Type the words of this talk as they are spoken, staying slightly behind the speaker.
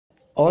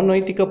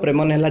ଅନୈତିକ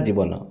ପ୍ରେମ ନେଲା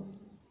ଜୀବନ,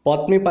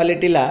 ପତ୍ନୀ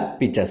ପାଲିଟିଲା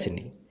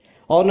ପିଚାସିନୀ।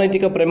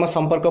 ଅନୈତିକ ପ୍ରେମ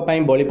ସମ୍ପର୍କ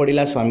ପାଇଁ ବଳି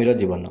ପଡ଼ିଲା ସ୍ୱାମୀର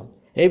ଜୀବନ।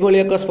 ଏହିଭଳି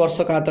ଏକ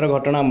ସ୍ପର୍ଶକାତର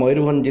ଘଟଣା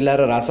ମୟୂରଭଞ୍ଜ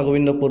ଜିଲ୍ଲାର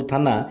ରାସଗୋବିନ୍ଦପୁର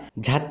ଥାନା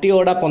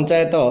ଝାଟିଓଡ଼ା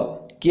ପଞ୍ଚାୟତ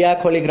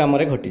କିଆଖୋଳି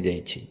ଗ୍ରାମରେ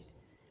ଘଟିଯାଇଛି।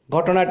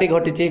 ଘଟଣାଟି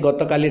ଘଟିଛି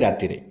ଗତକାଲି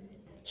ରାତିରେ।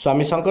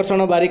 ସ୍ୱାମୀ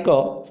ଶଙ୍କର୍ଷଣ ବାରିକ,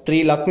 ସ୍ତ୍ରୀ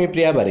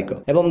ଲକ୍ଷ୍ମୀପ୍ରିୟା ବାରିକ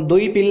ଏବଂ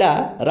ଦୁଇ ପିଲା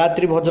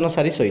ରାତ୍ରି ଭୋଜନ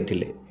ସାରି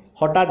ଶୋଇଥିଲେ।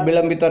 ହଠାତ୍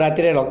ବିଳମ୍ବିତ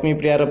ରାତିରେ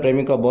ଲକ୍ଷ୍ମୀପ୍ରିୟାର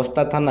ପ୍ରେମିକ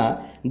ବସ୍ତା ଥାନା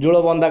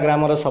ଜୁଳବନ୍ଦା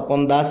ଗ୍ରାମର ସପନ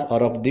ଦାସ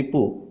ଓରଫ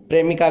ଦୀପୁ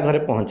ପ୍ରେମିକା ଘରେ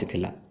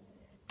ପହଞ୍ଚିଥିଲା।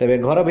 ତେବେ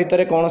ଘର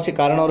ଭିତରେ କୌଣସି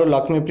କାରଣରୁ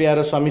ଲକ୍ଷ୍ମୀପ୍ରିୟାର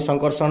ସ୍ୱାମୀ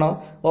ଶଙ୍କର୍ଷଣ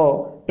ଓ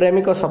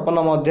ପ୍ରେମିକ ସପନ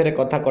ମଧ୍ୟରେ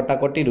କଥା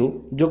କଟାକଟିରୁ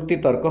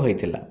ଯୁକ୍ତିତର୍କ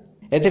ହୋଇଥିଲା।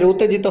 ଏଥିରେ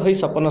ଉତ୍ତେଜିତ ହୋଇ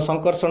ସପନ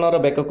ଶଙ୍କର୍ଷଣର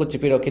ବେକକୁ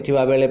ଚିପି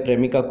ରଖିଥିବା ବେଳେ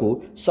ପ୍ରେମିକାକୁ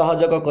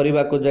ସହଯୋଗ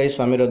କରିବାକୁ ଯାଇ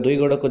ସ୍ୱାମୀର ଦୁଇ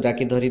ଗୋଡ଼କୁ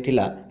ଜାକି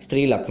ଧରିଥିଲା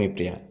ସ୍ତ୍ରୀ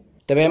ଲକ୍ଷ୍ମୀପ୍ରିୟା।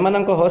 ତେବେ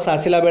ଏମାନଙ୍କ ହୋସ୍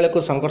ଆସିଲା ବେଳକୁ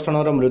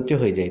ଶଙ୍କର୍ଷଣର ମୃତ୍ୟୁ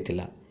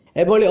ହୋଇଯାଇଥିଲା।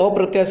 ଏଭଳି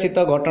ଅପ୍ରତ୍ୟାଶିତ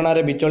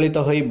ଘଟଣାରେ ବିଚଳିତ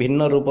ହୋଇ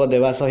ଭିନ୍ନ ରୂପ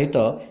ଦେବା ସହିତ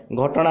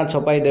ଘଟଣା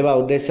ଛପାଇ ଦେବା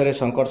ଉଦ୍ଦେଶ୍ୟରେ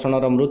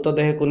ଶଙ୍କର୍ଷଣର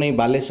ମୃତଦେହକୁ ନେଇ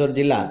ବାଲେଶ୍ୱର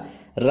ଜିଲ୍ଲା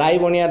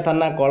ରାଇବଣିଆ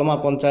ଥାନା କଳମା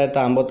ପଞ୍ଚାୟତ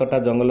ଆମ୍ବତୋଟା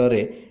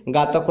ଜଙ୍ଗଲରେ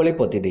ଗାତ ଖୋଳି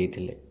ପୋତି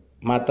ଦେଇଥିଲେ।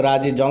 ମାତ୍ର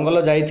ଆଜି ଜଙ୍ଗଲ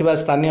ଯାଇଥିବା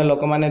ସ୍ଥାନୀୟ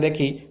ଲୋକମାନେ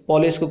ଦେଖି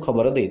ପୋଲିସକୁ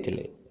ଖବର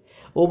ଦେଇଥିଲେ।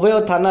 ଉଭୟ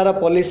ଥାନାର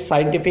ପୋଲିସ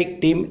ସାଇଣ୍ଟିଫିକ୍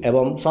ଟିମ୍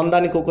ଏବଂ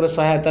ସନ୍ଧାନୀ କୁକୁର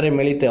ସହାୟତାରେ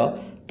ମିଳିତ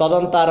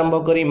ତଦନ୍ତ ଆରମ୍ଭ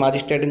କରି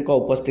ମାଜିଷ୍ଟ୍ରେଟଙ୍କ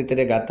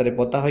ଉପସ୍ଥିତିରେ ଗାତରେ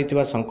ପୋତା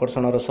ହୋଇଥିବା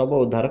ଶଙ୍କର୍ଷଣର ଶବ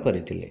ଉଦ୍ଧାର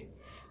କରିଥିଲେ।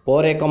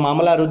 ପରେ ଏକ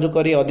ମାମଲା ରୁଜୁ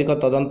କରି ଅଧିକ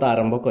ତଦନ୍ତ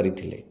ଆରମ୍ଭ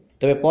କରିଥିଲେ।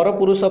 ତେବେ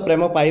ପରପୁରୁଷ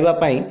ପ୍ରେମ ପାଇବା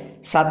ପାଇଁ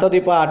 7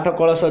 ଦୀପ 8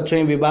 କଳସ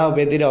ଛୁଇଁ ବିବାହ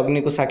ବେଦୀରେ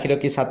ଅଗ୍ନିକୁ ସାକ୍ଷୀ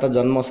ରଖି 7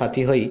 ଜନ୍ମ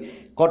ସାଥୀ ହୋଇ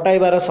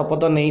କଟାଇବାର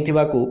ଶପଥ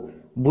ନେଇଥିବାକୁ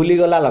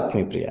ଭୁଲିଗଲା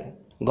ଲକ୍ଷ୍ମୀପ୍ରିୟା।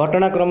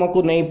 ଘଟଣାକ୍ରମକୁ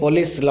ନେଇ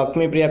ପୋଲିସ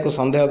ଲକ୍ଷ୍ମୀପ୍ରିୟାକୁ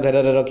ସନ୍ଦେହ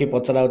ଘେରରେ ରଖି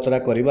ପଚରାଉଚରା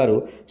କରିବାରୁ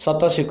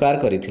ସତ ସ୍ୱୀକାର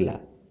କରିଥିଲା।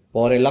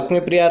 ପରେ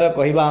ଲକ୍ଷ୍ମୀପ୍ରିୟାର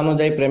କହିବା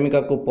ଅନୁଯାୟୀ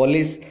ପ୍ରେମିକାକୁ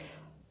ପୋଲିସ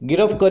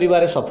ଗିରଫ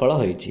କରିବାରେ ସଫଳ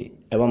ହୋଇଛି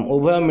ଏବଂ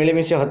ଉଭୟ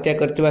ମିଳିମିଶି ହତ୍ୟା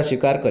କରିଥିବା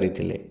ସ୍ୱୀକାର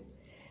କରିଥିଲେ।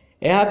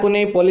 ଏହାକୁ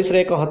ନେଇ ପୋଲିସରେ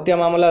ଏକ ହତ୍ୟା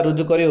ମାମଲା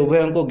ରୁଜୁ କରି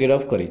ଉଭୟଙ୍କୁ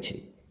ଗିରଫ କରିଛି।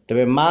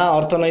 ତେବେ ମା'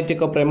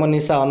 ଅର୍ଥନୈତିକ ପ୍ରେମ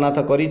ନିଶା ଅନାଥ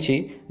କରିଛି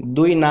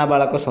 2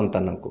 ନାବାଳକ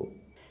ସନ୍ତାନଙ୍କୁ,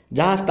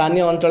 ଯାହା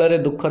ସ୍ଥାନୀୟ ଅଞ୍ଚଳରେ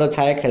ଦୁଃଖର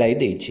ଛାୟା ଖେଳାଇ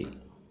ଦେଇଛି।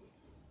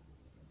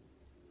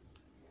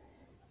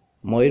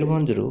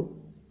 ମୟୂରଭଞ୍ଜରୁ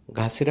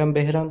ଘାସିରାମ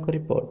ବେହେରାଙ୍କ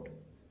ରିପୋର୍ଟ,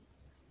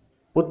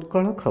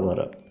 ଉତ୍କଳ ଖବର।